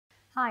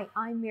Hi,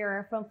 I'm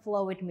Mira from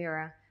Flow with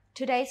Mira.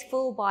 Today's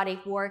full body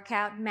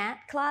workout mat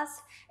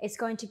class is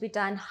going to be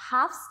done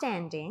half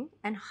standing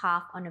and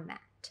half on a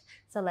mat.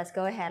 So let's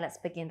go ahead, let's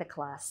begin the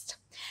class.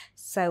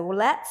 So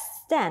let's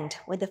stand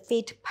with the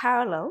feet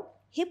parallel,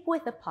 hip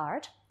width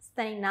apart,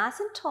 standing nice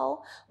and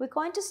tall. We're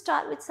going to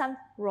start with some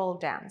roll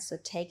down. So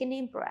take a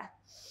deep breath.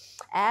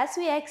 As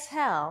we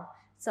exhale,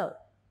 so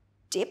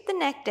dip the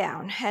neck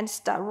down and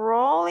start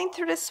rolling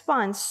through the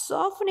spine,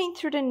 softening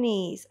through the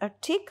knees,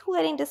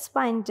 articulating the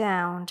spine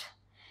down.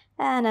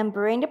 And then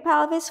bring the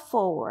pelvis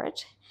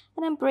forward.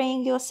 And then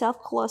bring yourself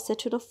closer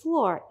to the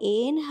floor.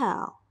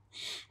 Inhale.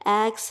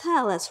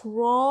 Exhale. Let's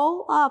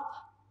roll up.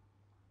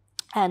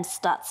 And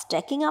start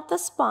stacking up the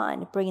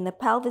spine. Bringing the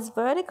pelvis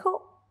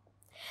vertical.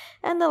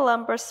 And the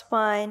lumbar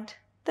spine,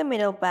 the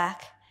middle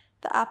back,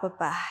 the upper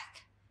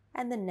back.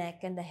 And the neck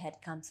and the head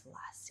comes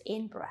last.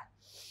 In breath.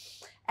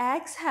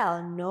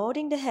 Exhale,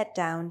 noting the head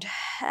down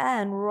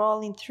and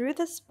rolling through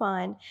the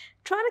spine.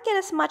 Try to get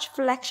as much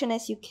flexion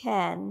as you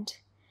can.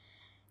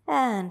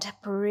 And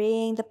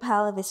bring the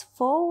pelvis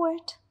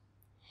forward.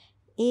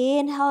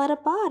 Inhale at the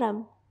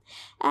bottom.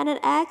 And then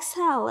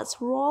exhale, let's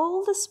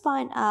roll the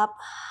spine up.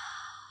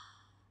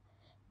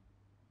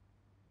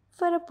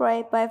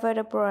 Vertebrae by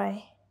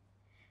vertebrae.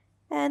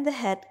 And the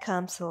head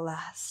comes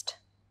last.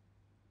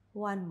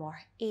 One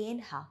more.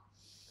 Inhale.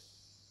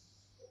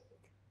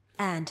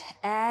 And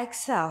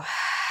exhale,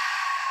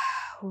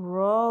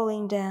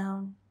 rolling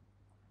down.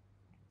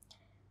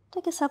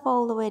 Take yourself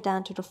all the way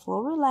down to the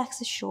floor. Relax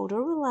the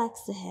shoulder,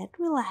 relax the head,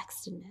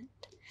 relax the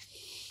neck.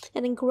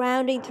 And then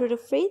grounding through the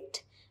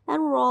feet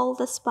and roll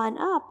the spine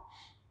up.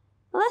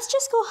 Let's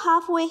just go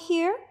halfway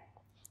here.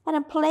 And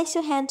then place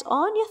your hands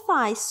on your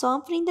thighs,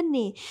 softening the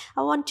knee.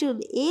 I want you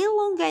to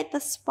elongate the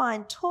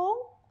spine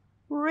tall.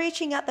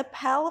 Reaching out the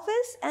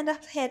pelvis and the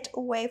head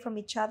away from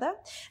each other.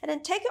 And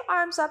then take your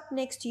arms up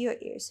next to your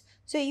ears.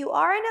 So you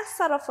are in a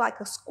sort of like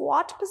a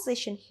squat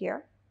position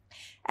here.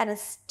 And then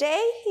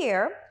stay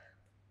here.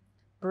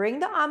 Bring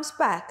the arms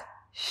back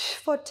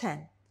for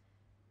 10,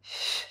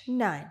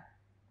 9,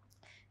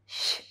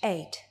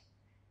 8,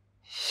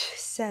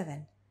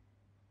 7,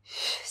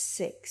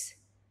 6,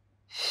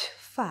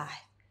 5,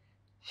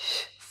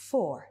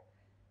 4,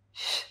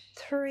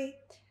 3,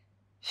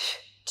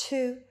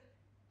 2,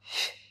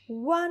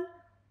 1.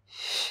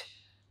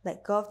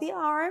 Let go of the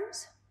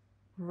arms,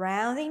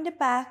 rounding the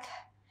back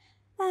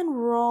and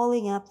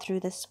rolling up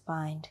through the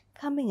spine,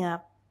 coming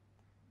up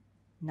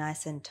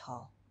nice and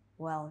tall.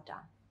 Well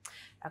done.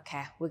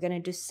 Okay, we're going to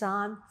do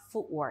some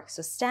footwork.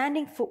 So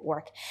standing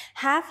footwork.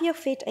 Have your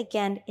feet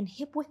again in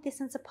hip width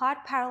distance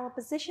apart, parallel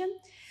position,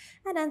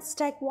 and then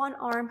stack one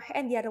arm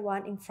and the other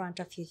one in front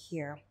of you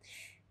here.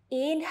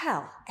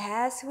 Inhale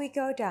as we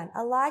go down.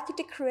 I like you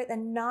to create a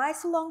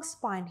nice long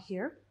spine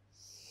here.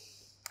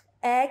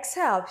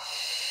 Exhale,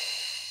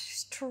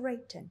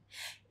 straighten.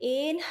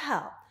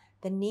 Inhale,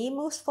 the knee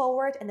moves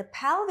forward and the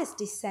pelvis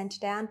descends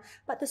down,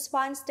 but the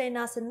spine stays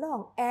nice and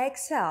long.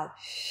 Exhale,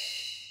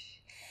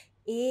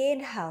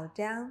 inhale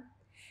down.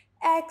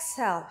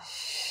 Exhale,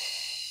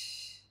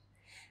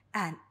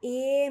 and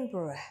in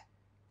breath.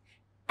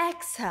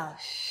 Exhale,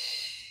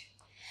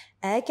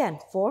 again,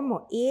 4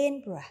 more.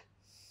 In breath.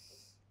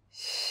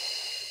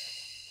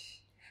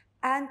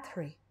 And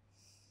 3.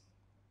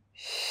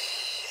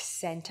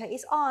 Center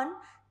is on.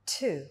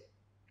 2.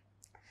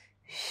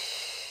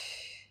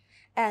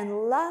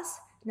 And last.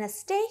 Now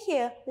stay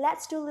here.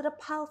 Let's do little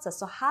pulses.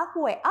 So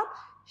halfway up.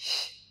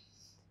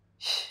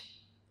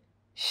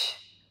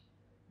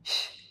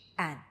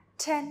 And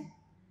 10,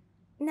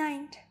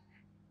 9,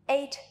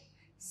 8,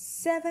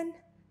 7,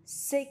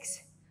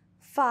 6,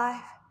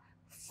 5,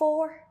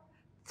 4,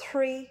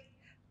 3,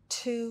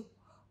 2,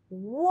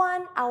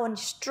 1. I want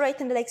to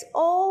straighten the legs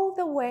all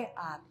the way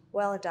up.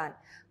 Well done.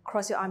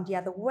 Cross your arm the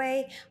other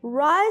way.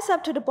 Rise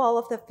up to the ball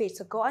of the feet.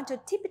 So go onto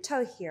tippy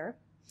toe here.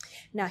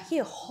 Now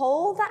here,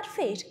 hold that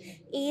feet.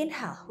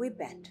 Inhale, we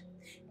bend.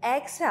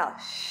 Exhale.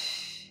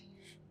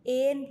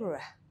 In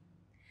breath.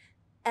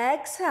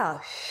 Exhale.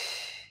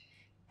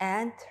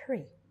 And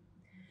 3.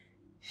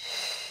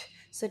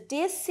 So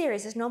this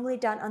series is normally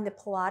done on the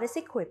Pilates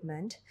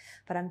equipment,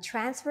 but I'm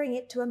transferring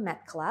it to a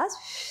mat class.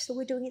 So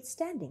we're doing it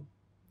standing.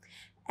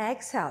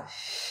 Exhale.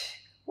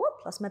 Whoop,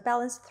 lost my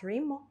balance. 3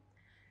 more.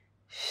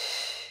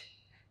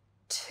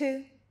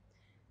 2,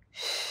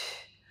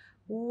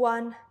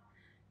 1.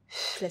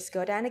 Let's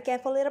go down again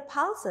for little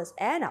pulses.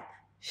 And up.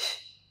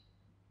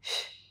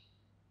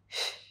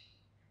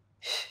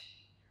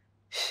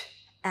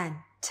 And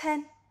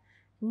 10,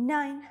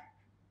 9,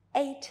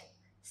 8,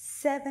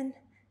 7,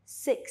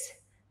 6,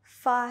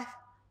 5,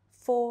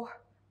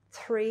 4,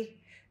 3,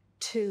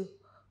 2,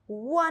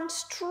 1.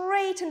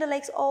 Straighten the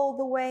legs all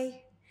the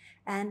way.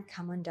 And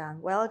come on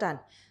down. Well done.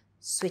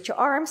 Switch your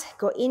arms,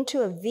 go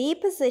into a V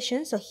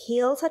position, so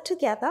heels are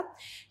together.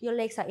 Your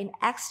legs are in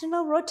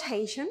external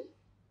rotation.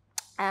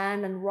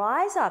 And then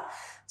rise up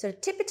to the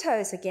tippy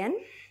toes again.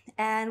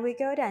 And we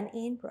go down,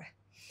 in breath.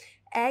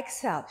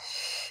 Exhale.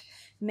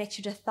 Make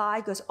sure the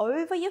thigh goes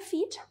over your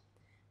feet.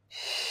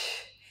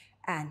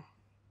 And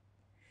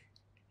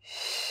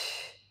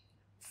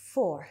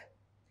 4,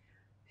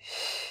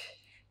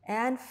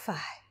 and 5,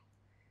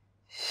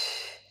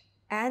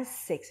 and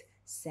 6.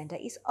 Center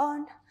is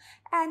on,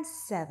 and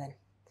 7.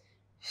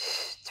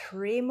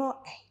 3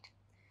 more,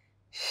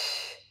 8,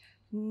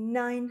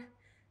 9,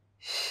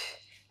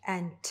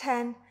 and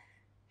 10.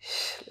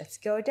 Let's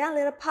go down,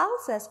 little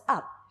pulses,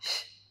 up.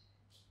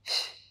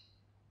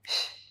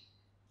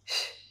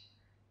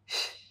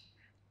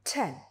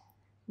 10,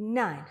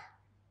 9,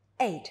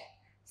 8,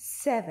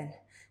 7,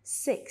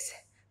 6,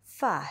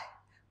 5,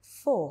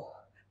 4,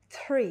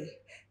 3,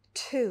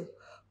 2,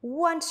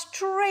 1.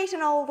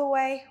 Straighten all the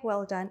way.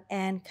 Well done.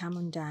 And come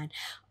on down.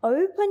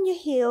 Open your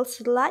heels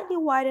slightly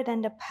wider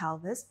than the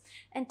pelvis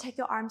and take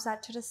your arms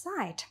out to the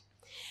side.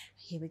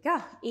 Here we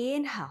go.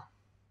 Inhale.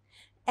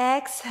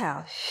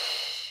 Exhale.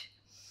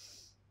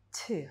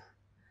 2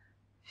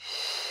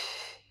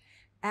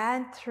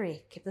 and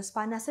 3. Keep the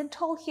spine nice and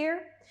tall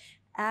here.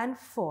 And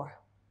 4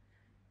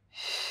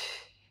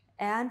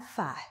 and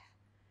 5,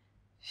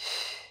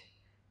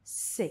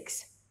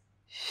 6,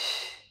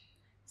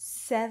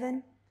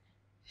 7,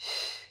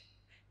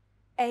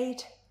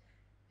 8,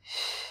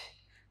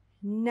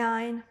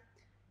 9,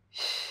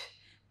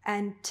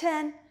 and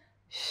 10.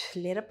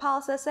 Little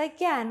pulses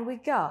again. We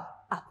go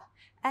up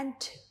and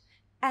 2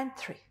 and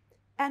 3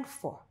 and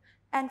 4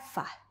 and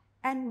 5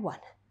 and 1,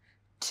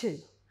 2,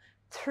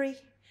 3,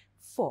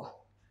 4,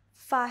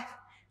 5,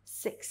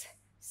 6,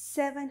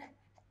 7,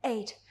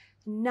 8,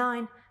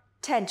 9,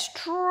 10.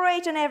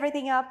 Straighten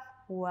everything up.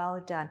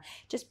 Well done.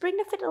 Just bring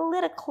the feet a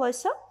little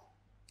closer.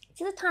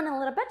 See the tongue a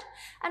little bit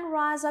and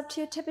rise up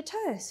to your tippy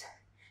toes.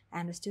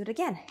 And let's do it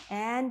again.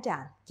 And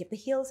down. Keep the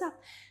heels up.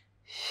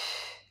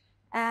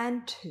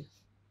 And 2,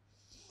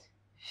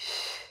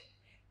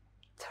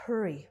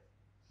 3,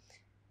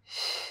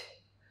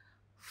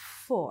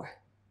 4,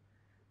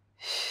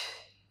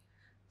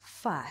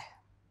 5,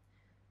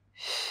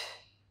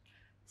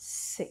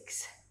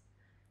 6,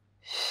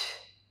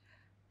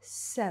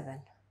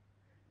 7,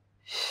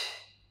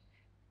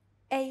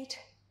 8,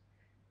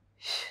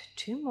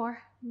 2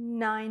 more,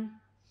 9,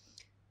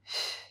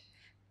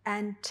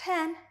 and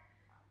 10.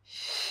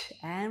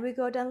 And we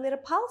go down little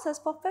pulses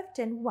for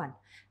 15. 1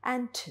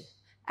 and 2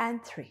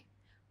 and 3,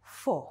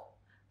 4,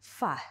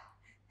 5,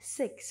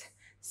 6,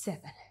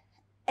 7,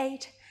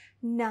 8,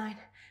 9,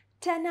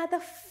 10. Another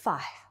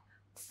 5,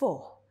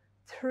 4,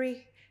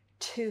 3,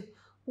 2,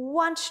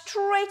 1.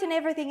 Straighten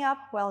everything up.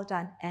 Well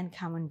done. And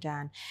come on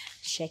down.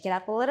 Shake it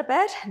up a little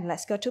bit. And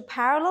let's go to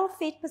parallel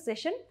feet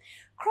position.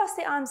 Cross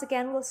the arms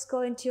again. Let's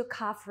go into your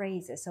calf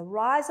raises. So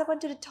rise up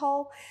onto the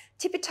tall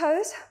tippy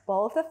toes,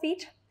 both the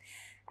feet.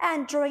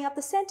 And drawing up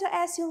the center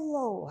as you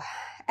lower.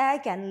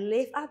 Again,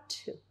 lift up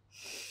 2.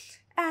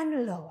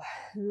 And lower.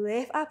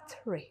 Lift up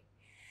 3.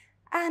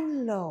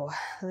 And lower.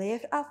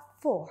 Lift up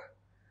 4.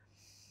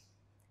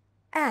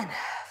 And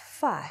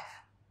 5.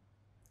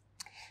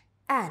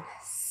 And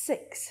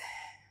 6.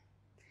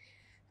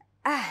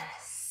 And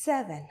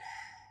 7.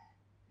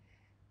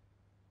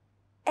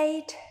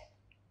 8.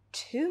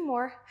 2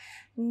 more.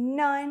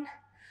 9.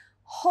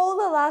 Hold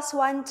the last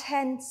one.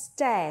 10.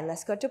 Stay.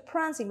 Let's go to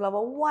prancing.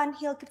 Lower one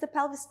heel. Keep the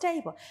pelvis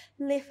stable.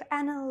 Lift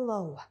and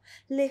lower.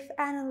 Lift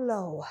and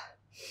lower.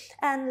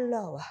 And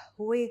lower.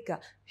 We go.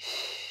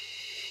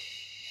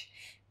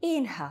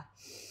 Inhale.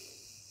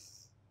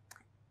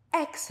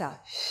 Exhale.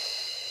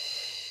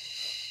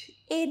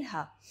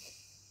 Inhale.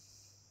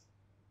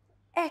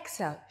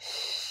 Exhale.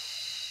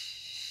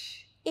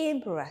 In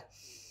breath.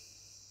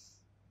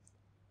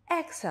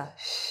 Exhale.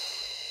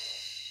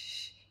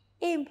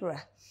 In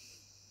breath.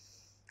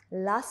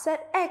 Last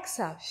set.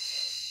 Exhale.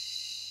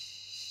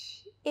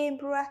 In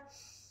breath.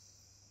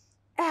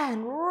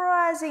 And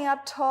rising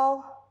up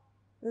tall.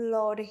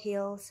 Lower the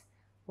heels.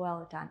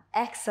 Well done.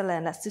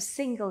 Excellent. Let's do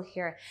single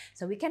here.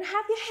 So we can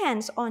have your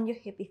hands on your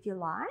hip if you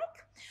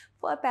like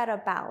for a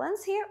better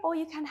balance here, or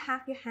you can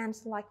have your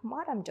hands like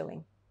what I'm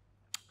doing.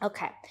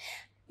 Okay.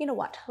 You know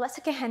what? Let's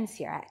take your hands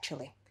here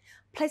actually.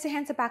 Place your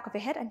hands at the back of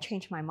your head and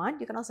change my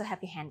mind. You can also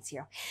have your hands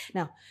here.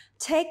 Now,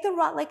 take the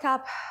right leg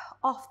up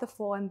off the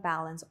floor and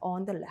balance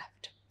on the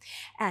left.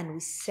 And we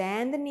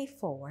send the knee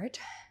forward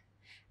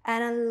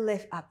and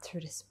lift up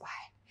through the spine.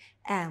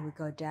 And we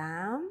go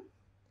down.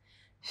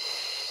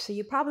 So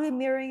you're probably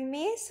mirroring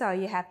me. So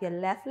you have your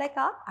left leg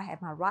up. I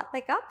have my right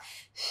leg up.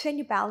 And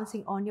you're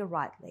balancing on your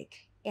right leg.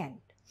 In.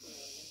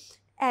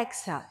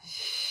 Exhale.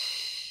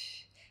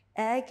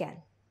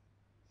 Again.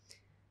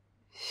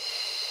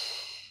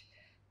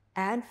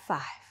 And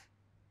 5,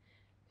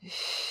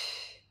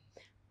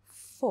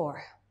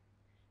 4,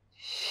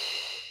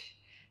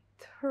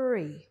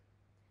 3,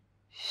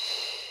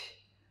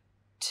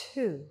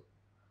 2,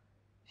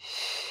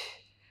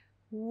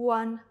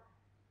 1,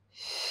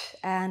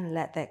 and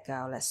let that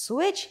go. Let's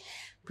switch.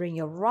 Bring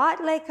your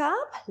right leg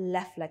up,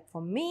 left leg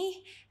for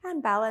me,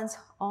 and balance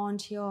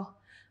onto your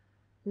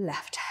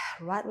left.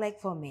 Right leg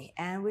for me,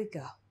 and we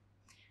go.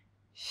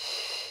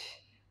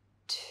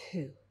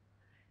 2,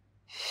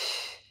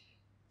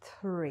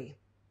 3,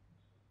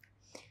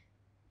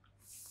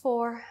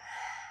 4,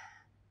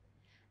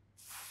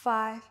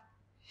 5,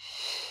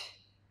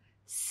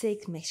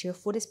 6, make sure your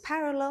foot is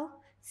parallel,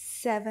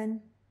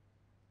 7,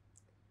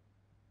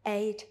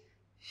 8,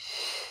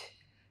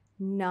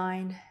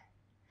 9,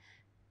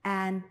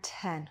 and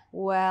 10.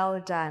 Well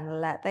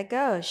done. Let that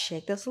go.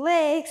 Shake those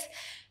legs.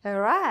 All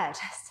right.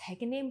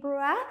 Take a deep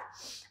breath.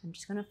 I'm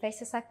just going to face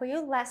the side for you.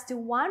 Let's do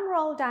one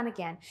roll down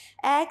again.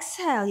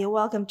 Exhale. You're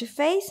welcome to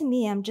face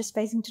me. I'm just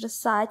facing to the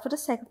side for the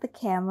sake of the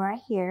camera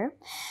here.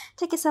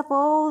 Take yourself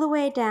all the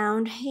way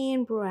down.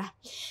 In breath.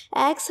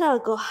 Exhale.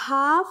 Go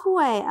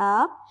halfway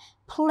up.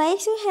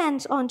 Place your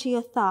hands onto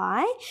your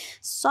thigh,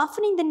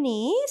 softening the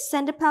knees,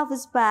 send the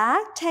pelvis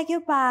back, take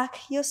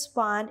your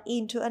spine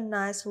into a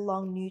nice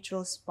long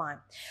neutral spine.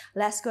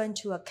 Let's go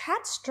into a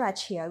cat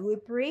stretch here. We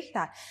breathe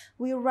out.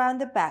 We round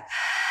the back.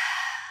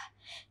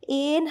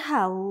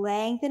 Inhale,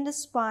 lengthen the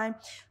spine,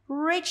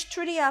 reach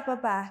through the upper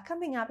back,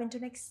 coming up into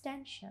an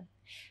extension.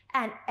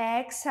 And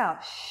exhale.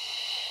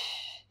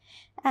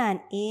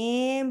 And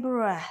in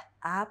breath,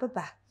 upper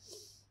back.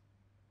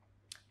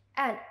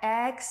 And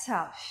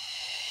exhale.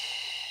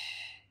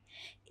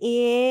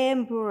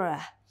 In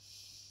breath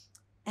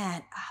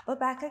and upper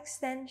back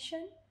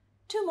extension.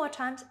 2 more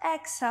times.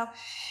 Exhale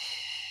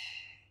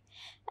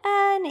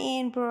and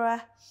in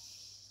breath.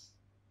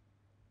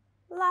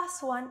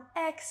 Last one.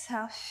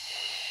 Exhale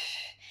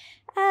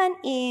and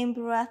in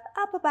breath.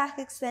 Upper back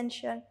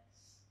extension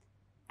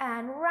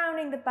and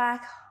rounding the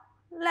back.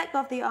 Let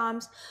go of the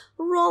arms.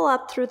 Roll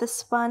up through the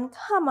spine.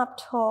 Come up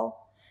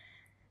tall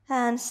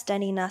and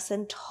standing nice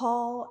and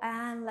tall.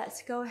 And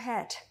let's go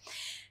ahead.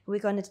 We're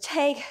going to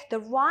take the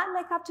right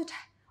leg up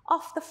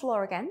off the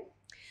floor again.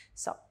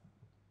 So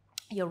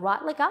your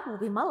right leg up will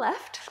be my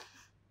left.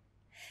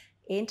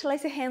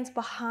 Interlace your hands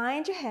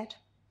behind your head.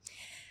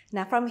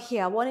 Now from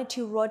here, I want you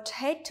to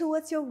rotate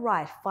towards your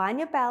right. Find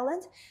your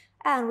balance.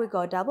 And we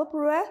go double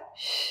breath.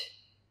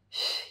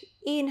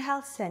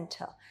 Inhale,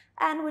 center.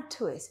 And we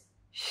twist.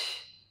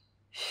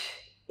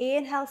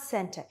 Inhale,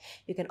 center.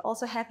 You can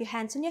also have your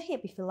hands on your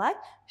hip if you like.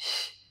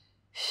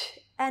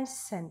 And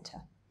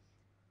center.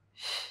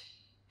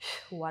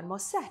 One more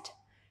set.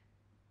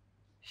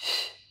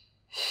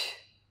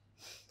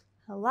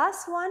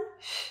 Last one.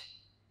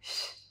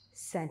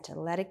 Center.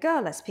 Let it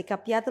go. Let's pick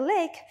up the other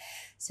leg.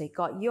 So you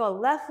got your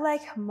left leg,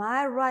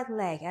 my right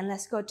leg. And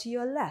let's go to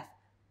your left.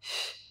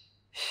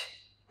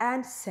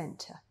 And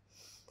center.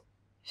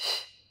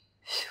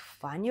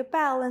 Find your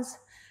balance.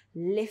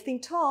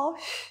 Lifting tall.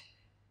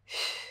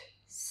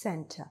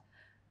 Center.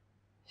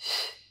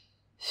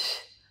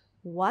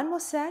 One more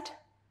set.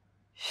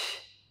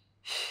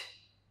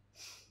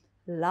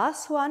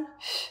 Last one.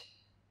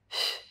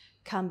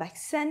 Come back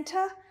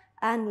center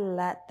and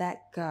let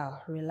that go.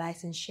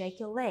 Relax and shake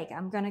your leg.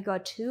 I'm going to go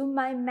to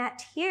my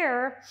mat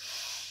here.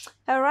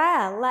 All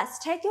right, let's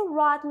take your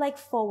right leg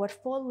forward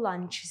for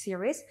lunge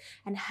series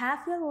and have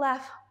your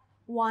left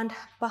one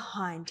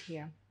behind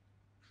here.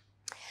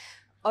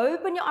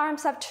 Open your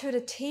arms up to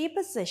the T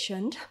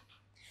position.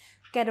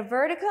 Get a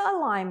vertical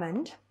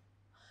alignment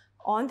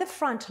on the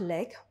front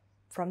leg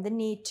from the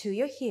knee to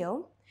your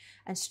heel.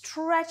 And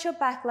stretch your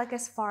back leg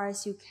as far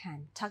as you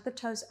can. Tuck the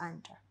toes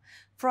under.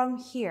 From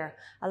here,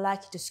 I'd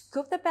like you to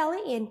scoop the belly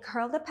in,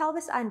 curl the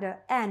pelvis under,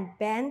 and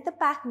bend the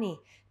back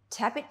knee.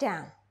 Tap it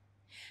down.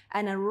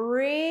 And then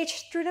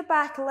reach through the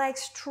back leg,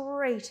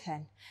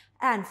 straighten.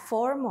 And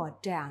 4 more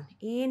down.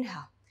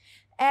 Inhale.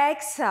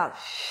 Exhale.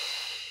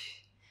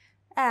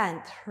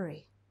 And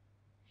 3.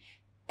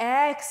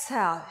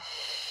 Exhale.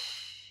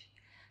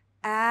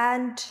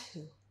 And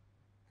 2.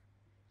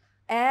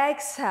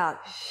 Exhale.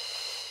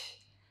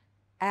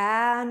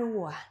 And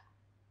 1.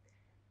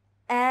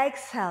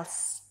 Exhale,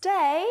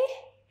 stay.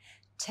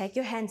 Take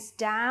your hands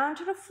down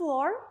to the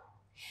floor.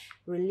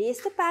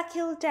 Release the back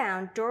heel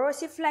down.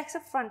 Dorsiflex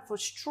the front foot.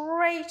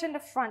 Straighten the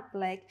front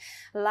leg.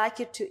 I'd like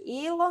you to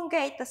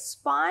elongate the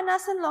spine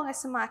as long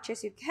as much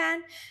as you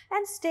can.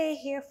 And stay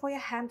here for your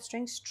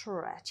hamstring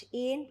stretch.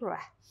 In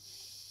breath.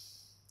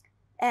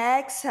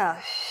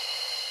 Exhale.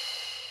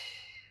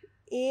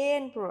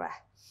 In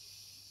breath.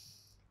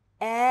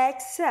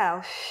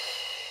 Exhale.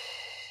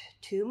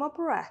 2 more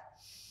breaths.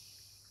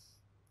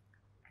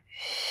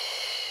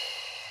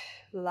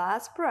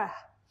 Last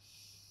breath.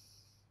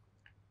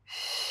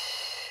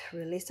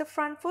 Release the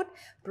front foot.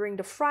 Bring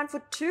the front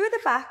foot to the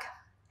back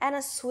and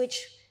a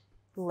switch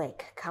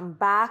leg. Come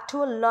back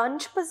to a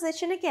lunge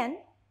position again.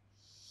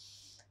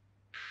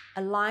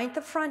 Align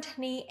the front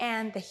knee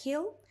and the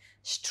heel.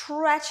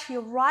 Stretch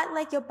your right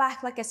leg, your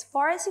back leg as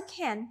far as you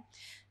can.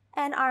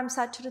 And arms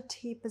out to the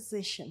T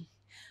position.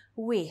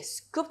 We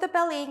scoop the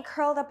belly in,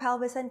 curl the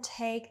pelvis, and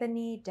take the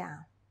knee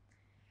down.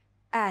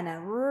 And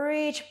then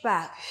reach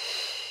back.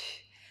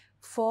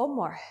 4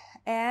 more.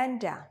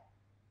 And down.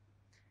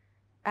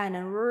 And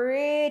then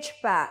reach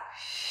back.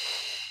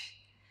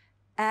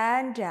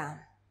 And down.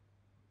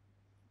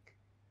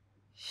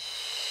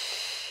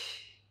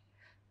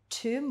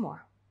 2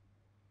 more.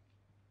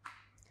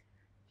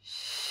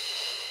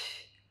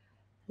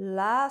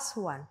 Last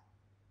one.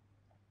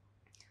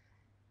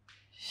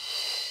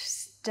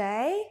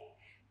 Stay.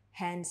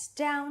 Hands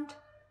down.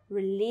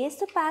 Release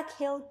the back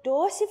heel.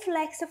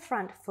 Dorsiflex the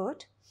front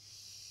foot.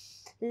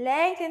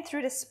 Lengthen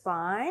through the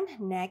spine.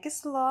 Neck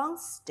is long.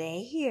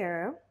 Stay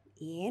here.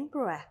 In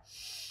breath.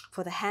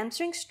 For the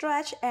hamstring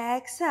stretch,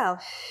 exhale.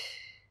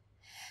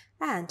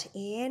 And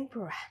in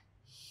breath.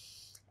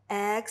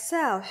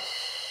 Exhale.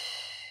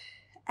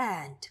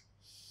 And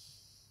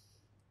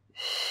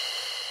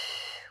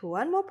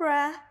one more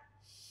breath.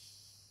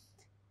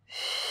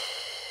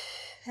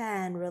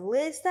 And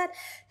release that.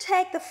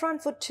 Take the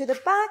front foot to the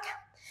back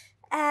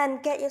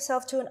and get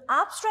yourself to an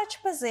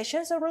upstretch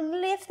position. So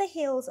lift the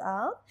heels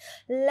up,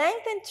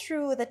 lengthen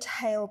through the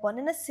tailbone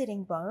and the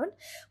sitting bone.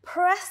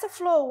 Press the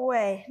floor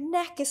away,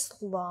 neck is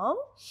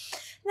long.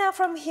 Now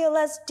from here,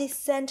 let's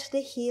descend the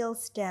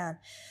heels down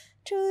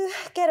to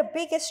get a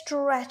bigger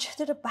stretch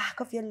to the back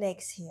of your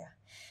legs here.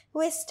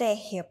 We stay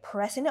here,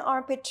 pressing the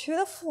armpit to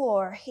the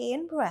floor,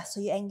 in breath,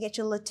 so you engage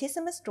your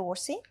latissimus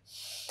dorsi.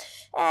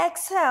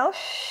 Exhale.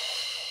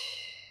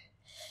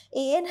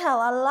 Inhale,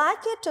 I'd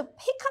like you to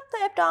pick up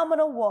the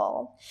abdominal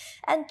wall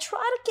and try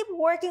to keep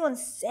working on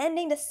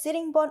sending the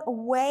sitting bone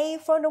away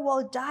from the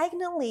wall,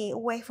 diagonally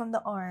away from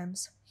the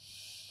arms.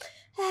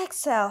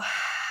 Exhale,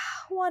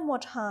 one more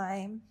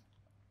time.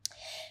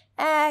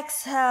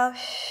 Exhale,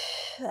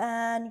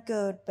 and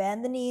good.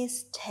 Bend the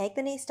knees, take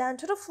the knees down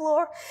to the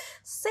floor,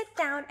 sit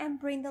down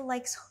and bring the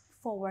legs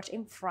forward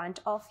in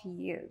front of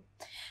you.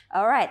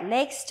 All right,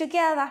 legs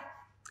together.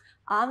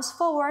 Arms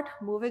forward,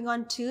 moving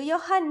on to your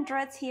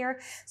hundreds here.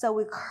 So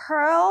we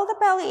curl the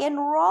belly in,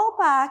 roll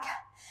back,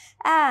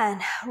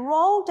 and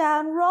roll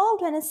down,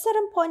 and at a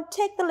certain point,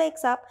 take the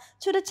legs up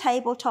to the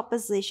tabletop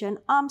position,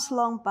 arms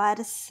long by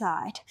the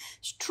side.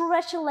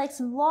 Stretch your legs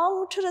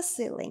long to the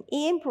ceiling.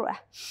 In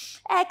breath.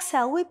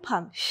 Exhale, we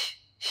pump.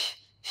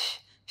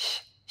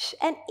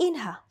 And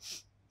inhale.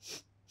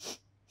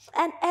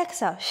 And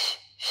exhale.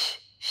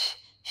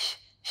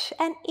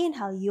 And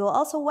inhale. You're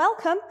also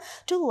welcome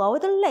to lower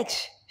the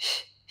legs.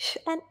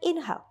 And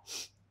inhale.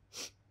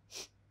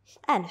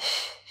 And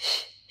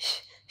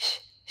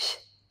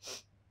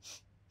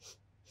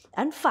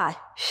 5.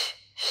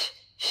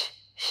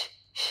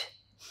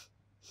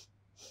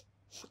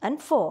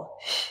 And 4.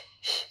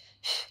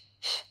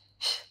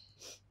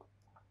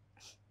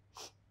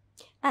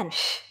 And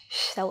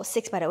that was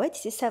 6 by the way,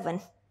 this is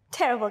 7.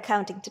 Terrible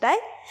counting today.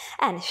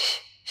 And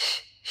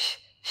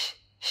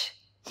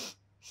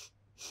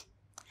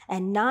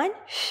 9.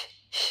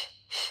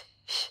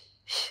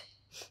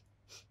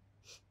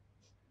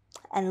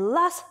 And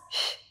last.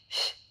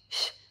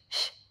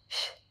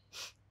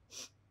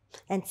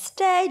 And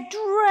stay,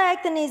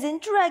 drag the knees in,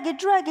 drag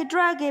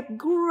it,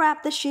 grab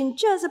the shin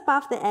just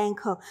above the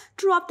ankle,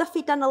 drop the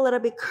feet down a little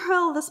bit,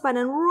 curl the spine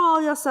and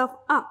roll yourself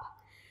up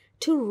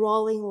to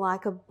rolling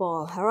like a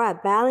ball. All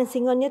right,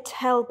 balancing on your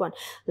tailbone.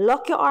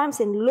 Lock your arms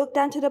in, look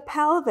down to the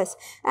pelvis,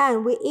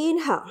 and we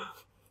inhale.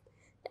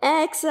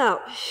 Exhale.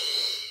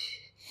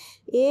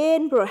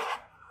 In breath.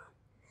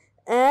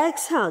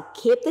 Exhale,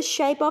 keep the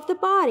shape of the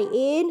body.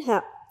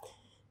 Inhale.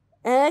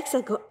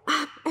 Exhale, go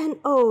up and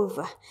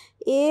over.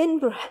 In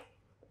breath.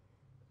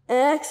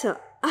 Exhale,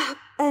 up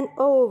and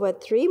over.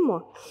 3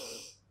 more.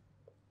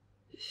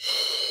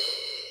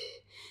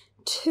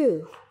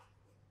 2.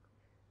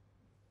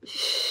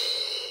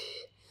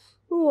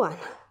 1.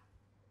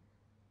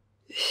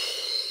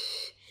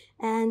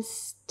 And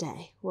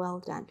stay.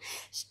 Well done.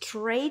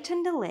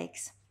 Straighten the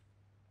legs.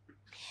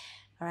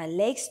 All right,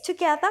 legs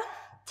together.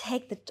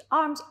 Take the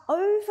arms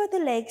over the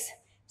legs.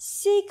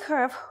 C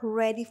curve,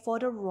 ready for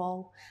the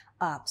roll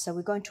up. So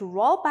we're going to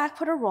roll back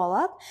for the roll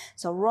up.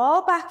 So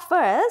roll back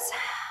first.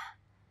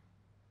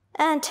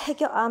 And take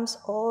your arms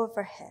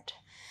overhead.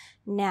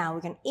 Now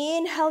we're going to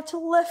inhale to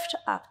lift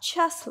up,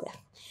 chest lift.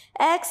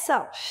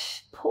 Exhale,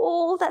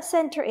 pull that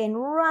center in,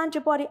 round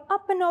your body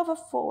up and over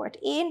forward.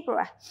 In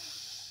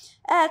breath.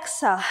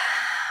 Exhale,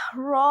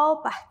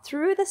 roll back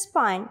through the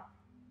spine.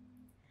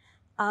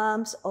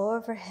 Arms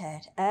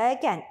overhead.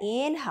 Again,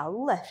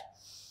 inhale, lift.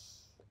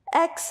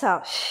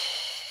 Exhale,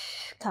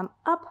 come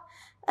up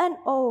and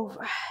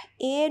over.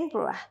 In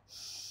breath.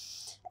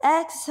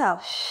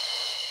 Exhale,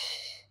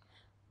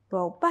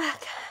 roll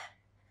back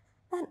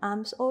and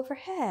arms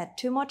overhead.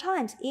 2 more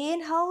times.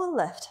 Inhale, we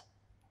lift.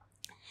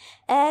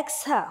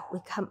 Exhale, we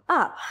come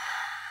up.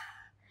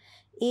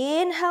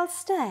 Inhale,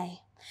 stay.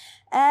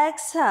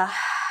 Exhale,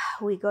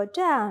 we go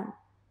down.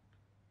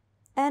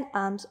 And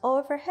arms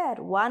overhead.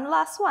 1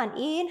 last one.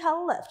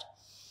 Inhale, lift.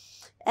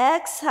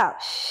 Exhale,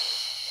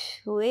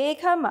 we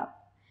come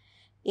up.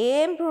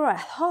 In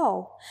breath,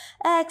 hold.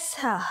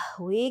 Exhale,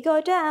 we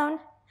go down.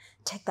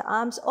 Take the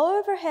arms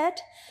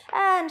overhead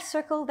and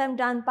circle them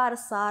down by the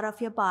side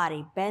of your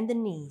body. Bend the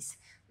knees.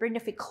 Bring the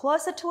feet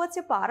closer towards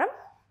your bottom.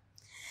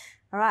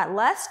 All right,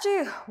 let's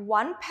do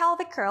 1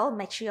 pelvic curl.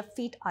 Make sure your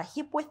feet are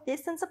hip-width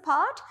distance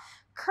apart.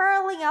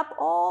 Curling up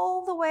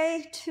all the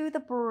way to the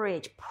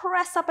bridge.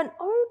 Press up and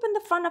open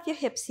the front of your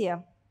hips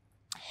here.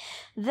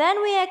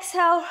 Then we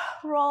exhale,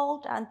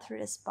 roll down through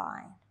the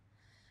spine.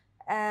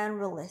 And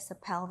release the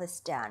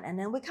pelvis down. And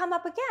then we come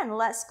up again.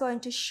 Let's go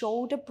into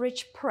shoulder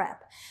bridge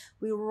prep.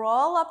 We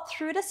roll up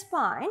through the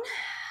spine.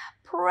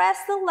 press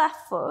the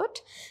left foot.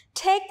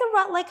 Take the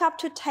right leg up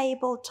to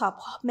tabletop.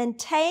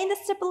 Maintain the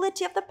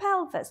stability of the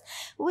pelvis.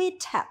 We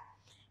tap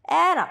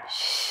and up.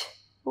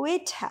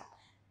 We tap.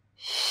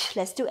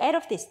 Let's do 8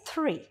 of these.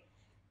 3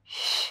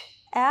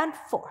 and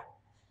 4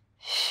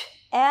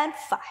 and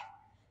 5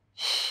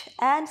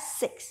 and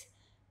 6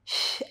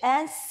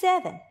 and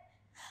 7.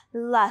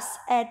 Last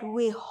 8.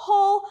 We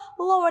hold,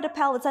 lower the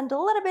pelvis and a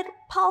little bit,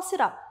 pulse it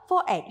up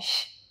for 8.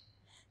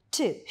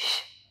 2,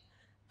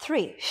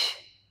 3,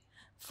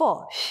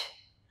 4,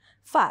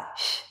 5,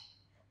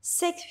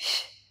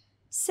 6,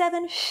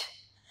 7,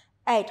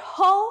 8.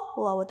 Hold,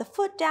 lower the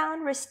foot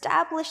down,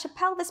 reestablish the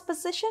pelvis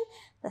position.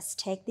 Let's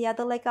take the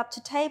other leg up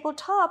to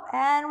tabletop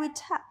and we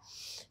tap.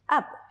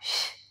 Up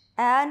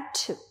and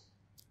 2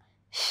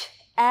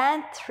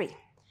 and 3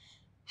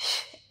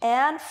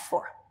 and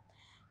 4,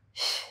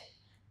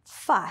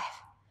 5,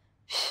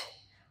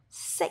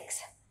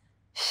 6,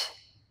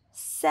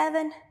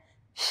 7,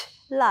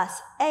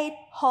 last 8.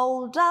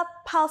 Hold up,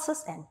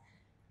 pulses in.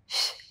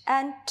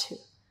 And 2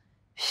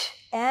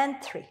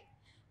 and 3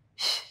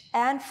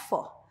 and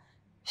 4,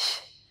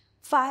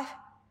 5,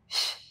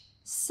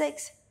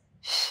 6,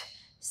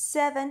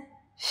 7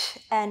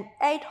 and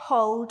 8.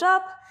 Hold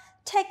up.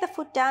 Take the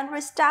foot down,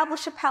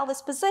 reestablish the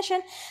pelvis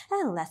position,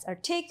 and let's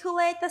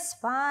articulate the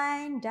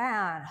spine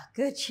down.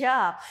 Good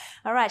job.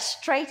 All right,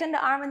 straighten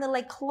the arm and the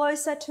leg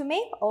closer to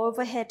me,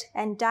 overhead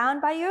and down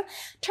by you.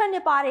 Turn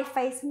your body,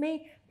 face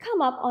me.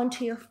 Come up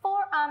onto your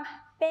forearm.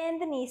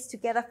 Bend the knees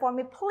together for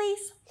me,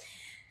 please.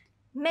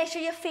 Make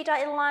sure your feet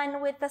are in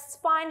line with the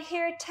spine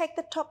here. Take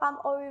the top arm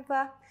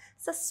over.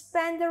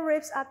 Suspend the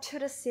ribs up to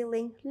the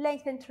ceiling.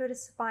 Lengthen through the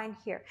spine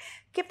here.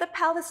 Keep the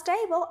pelvis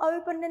stable.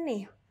 Open the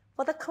knee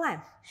for the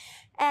climb.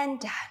 And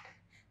down.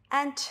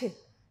 And 2.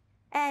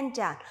 And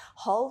down.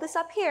 Hold this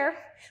up here.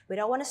 We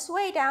don't want to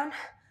sway down.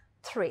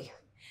 3.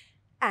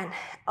 And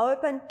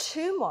open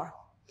 2 more.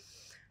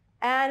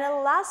 And the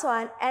last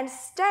one. And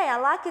stay.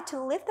 I'd like you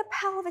to lift the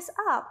pelvis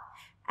up.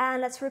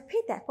 And let's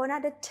repeat that for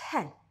another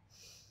 10.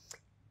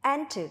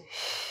 And 2.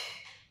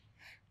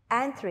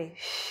 And 3.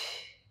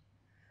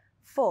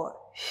 4.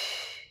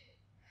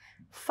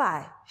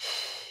 5.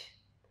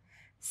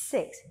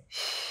 6.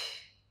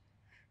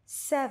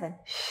 7.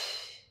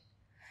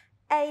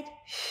 8.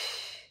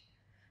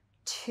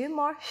 2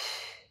 more.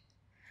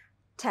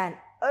 10.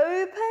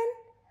 Open,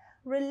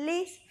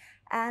 release,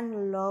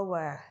 and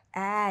lower.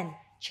 And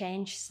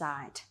change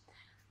side.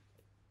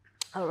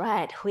 All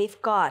right,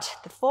 we've got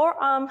the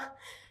forearm,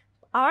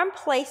 arm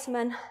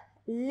placement,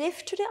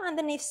 lift to the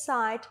underneath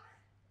side,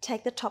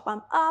 take the top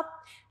arm up,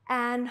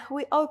 and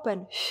we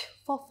open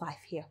for 5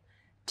 here.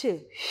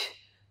 2,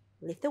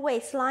 lift the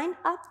waistline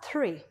up,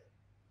 3,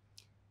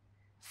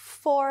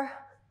 4,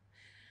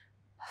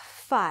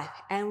 5,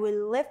 and we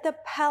lift the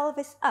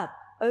pelvis up,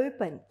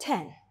 open,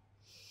 10,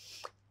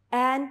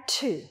 and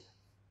 2,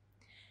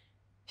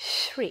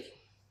 3,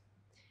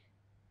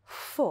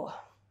 4,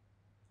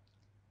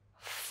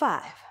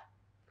 5,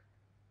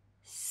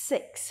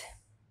 6,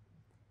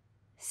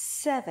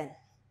 7,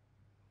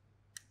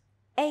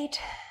 8,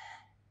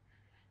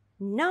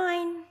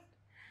 9,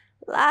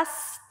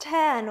 last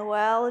 10,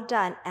 well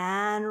done,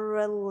 and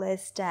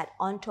release that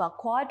onto a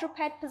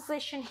quadruped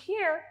position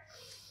here.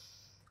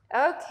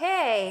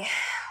 Okay,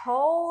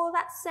 hold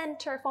that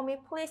center for me,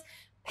 please.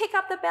 Pick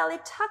up the belly,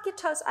 tuck your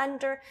toes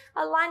under,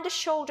 align the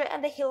shoulder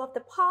and the heel of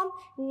the palm,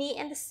 knee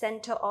in the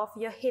center of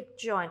your hip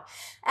joint.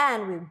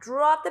 And we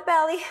drop the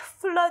belly,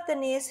 float the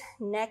knees,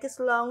 neck is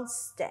long,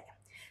 stay.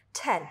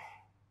 10,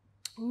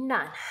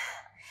 9,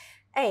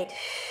 8,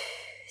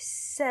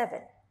 7,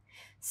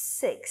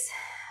 6,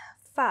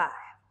 5,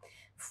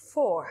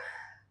 4,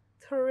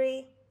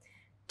 3,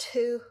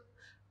 2,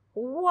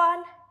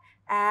 1.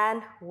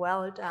 And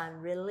well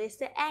done. Release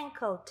the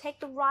ankle. Take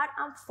the right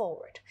arm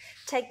forward.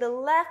 Take the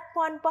left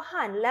one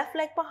behind, left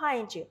leg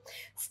behind you.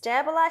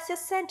 Stabilize your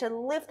center.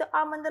 Lift the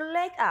arm and the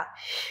leg up.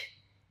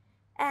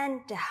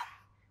 And down.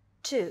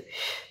 2.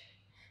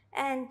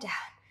 And down.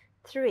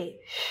 3.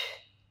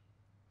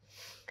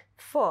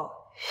 4.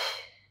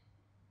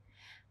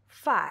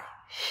 5.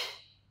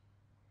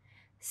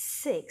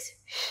 6.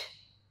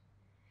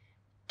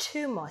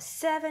 2 more.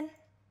 7.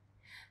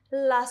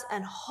 Last,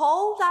 and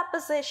hold that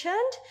position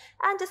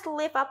and just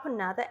lift up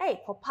another 8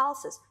 for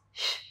pulses.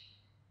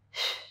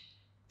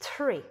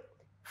 3,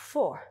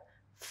 4,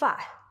 5,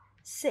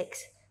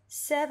 6,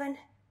 7,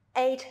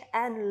 8,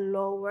 and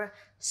lower.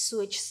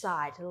 Switch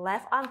side.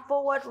 Left arm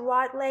forward,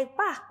 right leg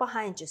back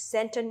behind you.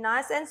 Center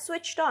nice and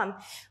switched on.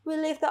 We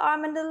lift the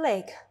arm and the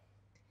leg.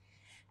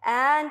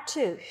 And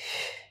 2.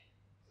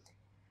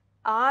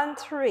 On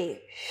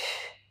 3.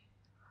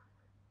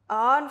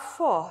 On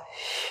 4.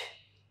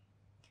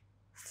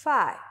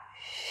 5,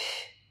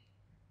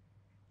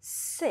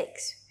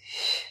 6,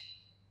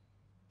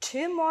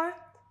 2 more.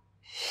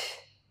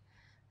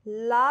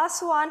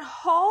 Last one,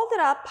 hold it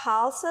up,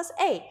 pulses.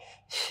 8,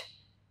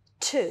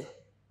 2,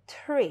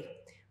 3,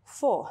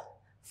 4,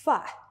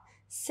 5,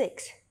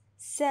 6,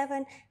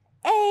 7,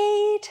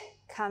 8.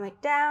 Coming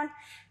down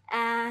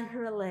and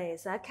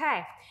release.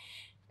 Okay.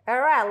 All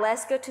right,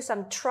 let's go to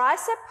some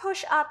tricep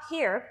push-up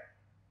here.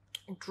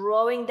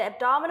 Drawing the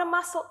abdominal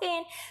muscle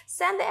in,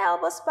 send the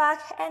elbows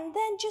back, and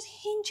then just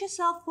hinge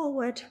yourself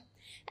forward.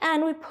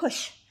 And we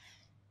push.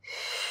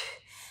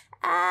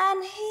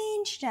 And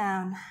hinge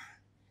down.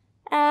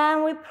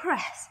 And we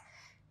press.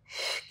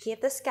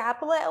 Keep the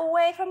scapula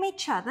away from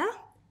each other.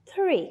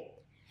 3.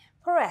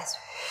 Press.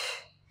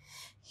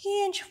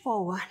 Hinge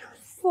forward.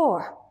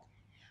 4.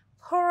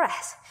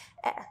 Press.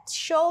 And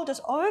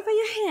shoulders over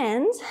your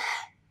hands.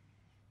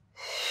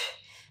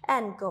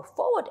 And go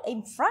forward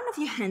in front of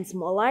your hands,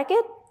 more like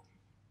it.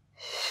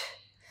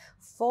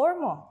 4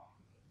 more.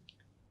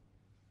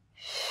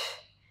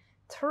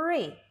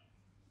 3.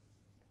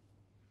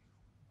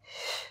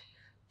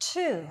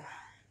 2.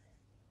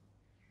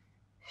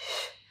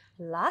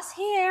 Last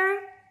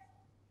here.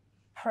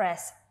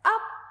 Press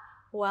up.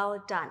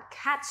 Well done.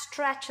 Cat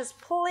stretches,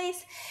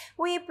 please.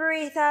 We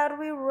breathe out,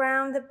 we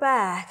round the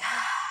back.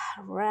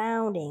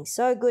 Rounding.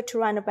 So good to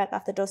round the back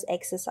after those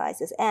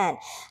exercises. And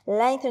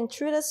lengthen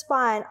through the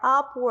spine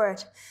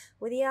upward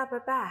with the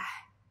upper back.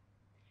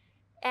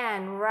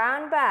 And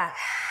round back.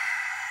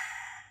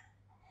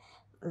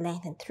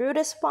 Lengthen through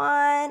the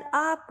spine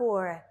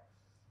upward.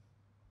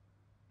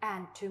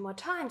 And 2 more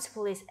times,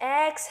 please.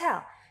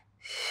 Exhale.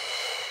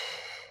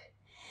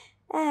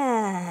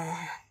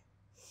 And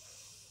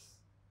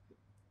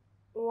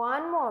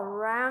 1 more.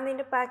 Rounding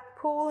the back,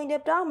 pulling the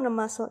abdominal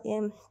muscle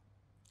in.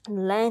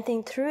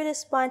 Lengthening through the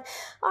spine,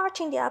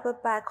 arching the upper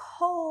back,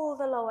 hold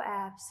the lower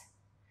abs,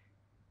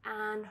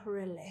 and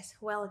release.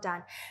 Well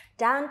done.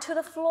 Down to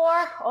the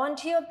floor,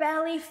 onto your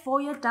belly for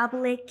your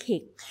double leg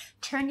kick.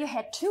 Turn your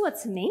head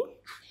towards me.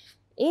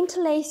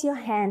 Interlace your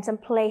hands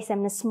and place them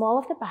in the small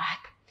of the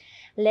back.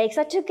 Legs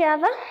are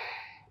together.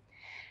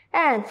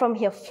 And from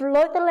here,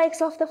 float the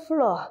legs off the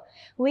floor.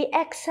 We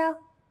exhale.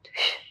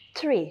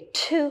 3,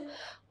 2,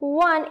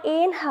 1.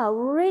 Inhale,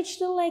 reach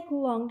the leg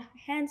long,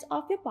 hands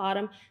off your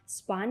bottom,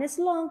 spine is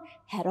long,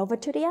 head over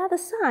to the other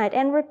side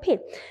and repeat.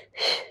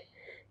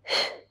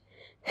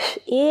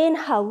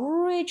 Inhale,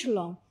 reach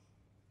long.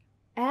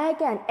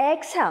 Again,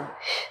 exhale.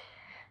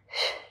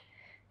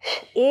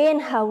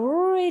 Inhale,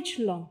 reach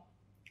long.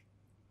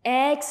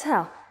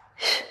 Exhale.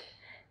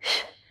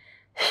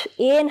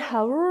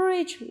 Inhale,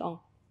 reach long.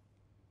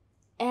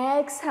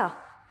 Exhale.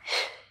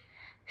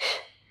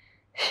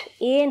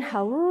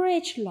 Inhale,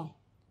 reach long.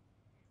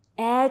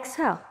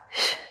 Exhale.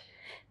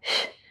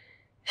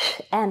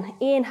 And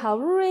inhale,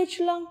 reach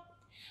long.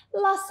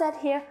 Last set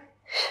here.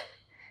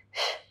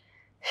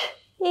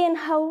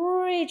 Inhale,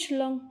 reach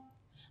long.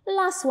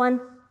 Last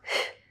one.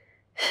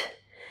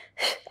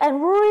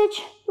 And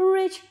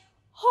reach,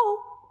 hold.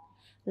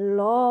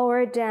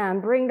 Lower down.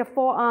 Bring the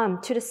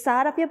forearm to the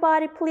side of your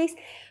body, please.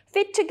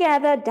 Feet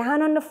together,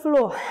 down on the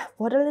floor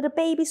for the little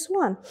baby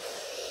swan.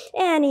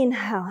 And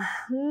inhale,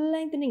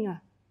 lengthening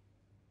up.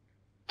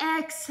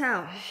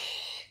 Exhale,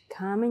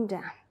 coming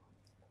down.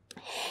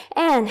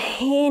 And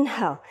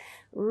inhale,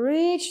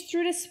 reach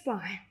through the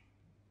spine.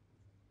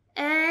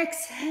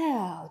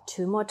 Exhale,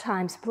 2 more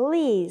times,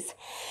 please.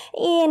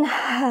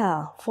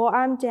 Inhale,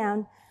 forearm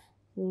down.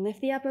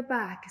 Lift the upper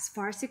back as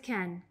far as you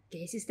can.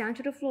 Gaze is down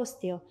to the floor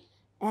still.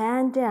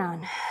 And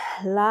down.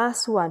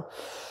 Last one.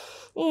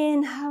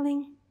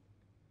 Inhaling.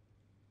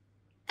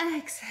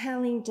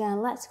 Exhaling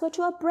down. Let's go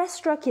to a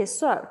breaststroke here.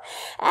 So,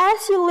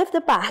 as you lift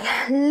the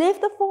back,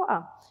 lift the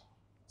forearm.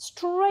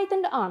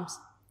 Straighten the arms.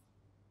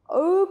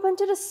 Open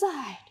to the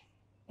side.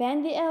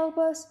 Bend the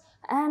elbows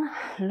and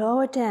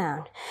lower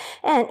down.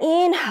 And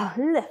inhale,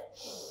 lift.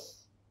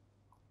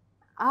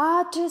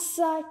 Out to the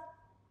side.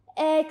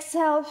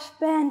 Exhale,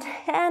 bend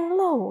and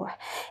lower.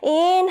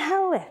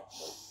 Inhale, lift.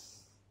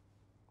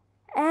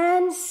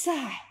 And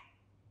side.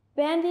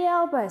 Bend the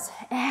elbows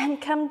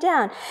and come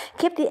down.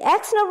 Keep the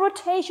external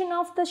rotation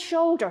of the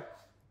shoulder.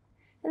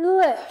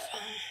 Lift.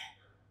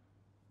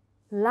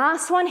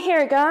 Last one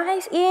here,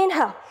 guys.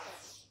 Inhale.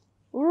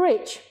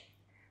 Reach.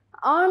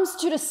 Arms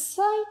to the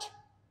side.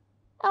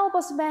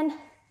 Elbows bend.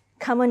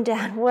 Come on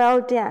down.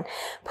 Well done.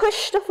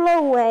 Push the floor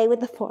away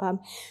with the forearm.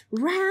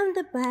 Round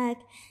the back.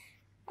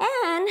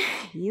 And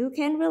you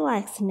can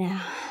relax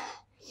now.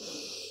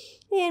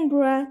 In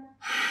breath.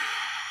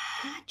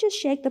 Just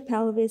shake the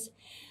pelvis.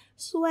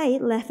 Sway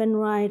it left and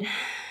right.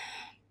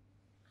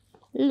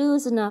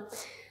 Loosen up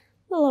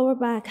the lower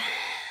back,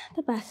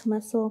 the back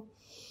muscle.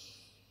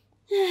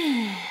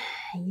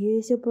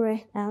 Use your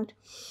breath out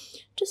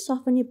to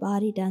soften your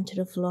body down to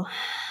the floor.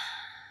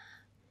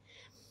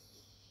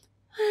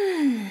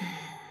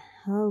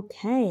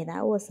 Okay,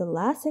 that was the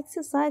last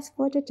exercise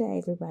for today,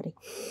 everybody.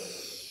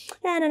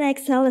 And an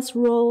exhale, let's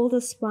roll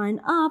the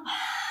spine up,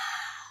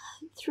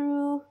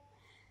 through,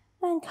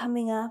 and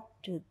coming up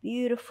to a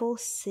beautiful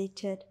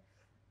seated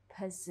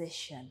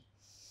position.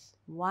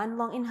 One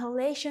long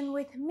inhalation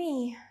with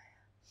me.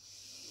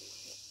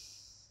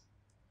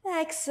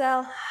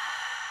 Exhale,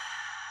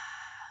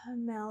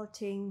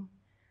 melting,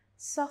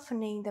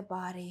 softening the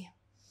body,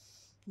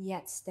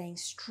 yet staying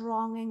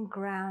strong and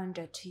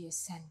grounded to your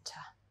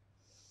center.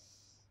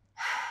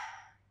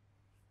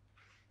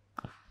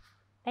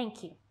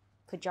 Thank you.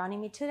 for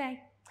joining me today.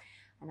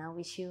 And I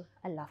wish you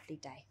a lovely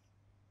day.